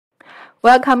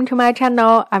Welcome to my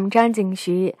channel. I'm Zhang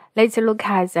Jingxu. Let's look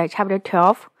at chapter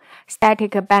 12,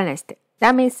 static balanced.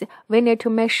 That means we need to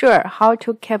make sure how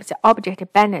to keep the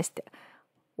object balanced.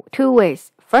 Two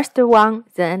ways. First one,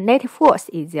 the net force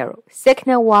is 0.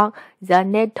 Second one, the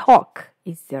net torque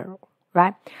is 0.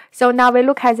 Right? So now we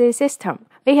look at the system.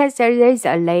 We can say there is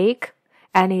a leg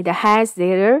and it hangs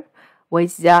there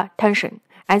with the tension.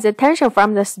 And the tension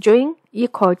from the string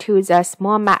equal to the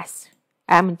small mass,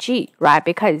 mg, right?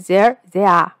 Because they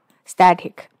are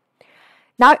static.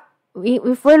 Now,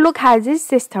 if we look at this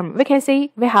system, we can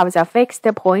see we have the fixed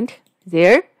point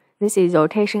there. This is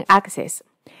rotation axis.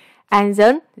 And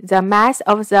then the mass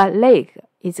of the leg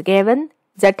is given.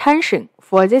 The tension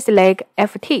for this leg,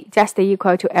 Ft, just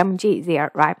equal to mg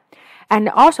there, right? And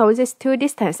also these two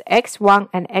distances, x1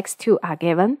 and x2, are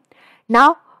given.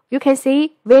 Now, you can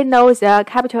see we know the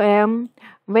capital M,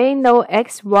 we know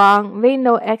x1, we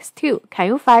know x2. Can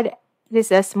you find this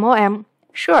small m?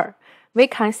 Sure. We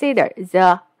consider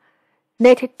the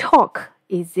net torque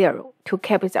is 0 to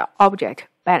keep the object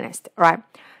balanced, right?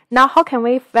 Now, how can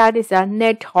we find the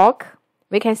net torque?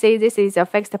 We can see this is a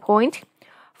fixed point.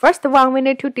 First one, we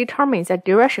need to determine the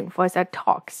direction for the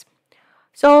torques.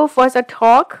 So for the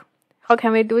torque, how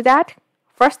can we do that?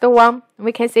 First one,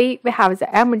 we can see we have the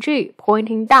mg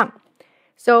pointing down.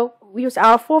 So we use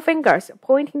our four fingers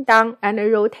pointing down and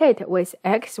rotate with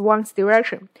x1's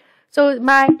direction. So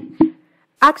my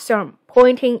axiom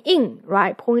pointing in,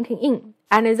 right? Pointing in.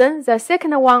 And then the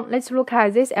second one, let's look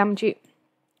at this mg.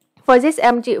 For this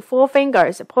mg, four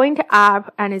fingers point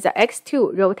up and the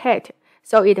x2 rotate.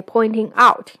 So it pointing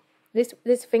out.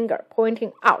 This finger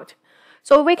pointing out.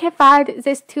 So we can find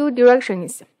these two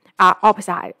directions are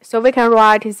opposite. So we can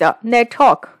write the net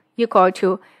torque equal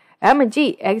to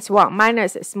mg x1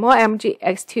 minus small mg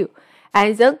x2.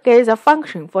 And then get the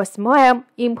function for small m,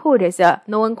 input the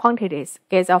known quantities,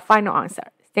 get the final answer.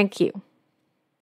 Thank you.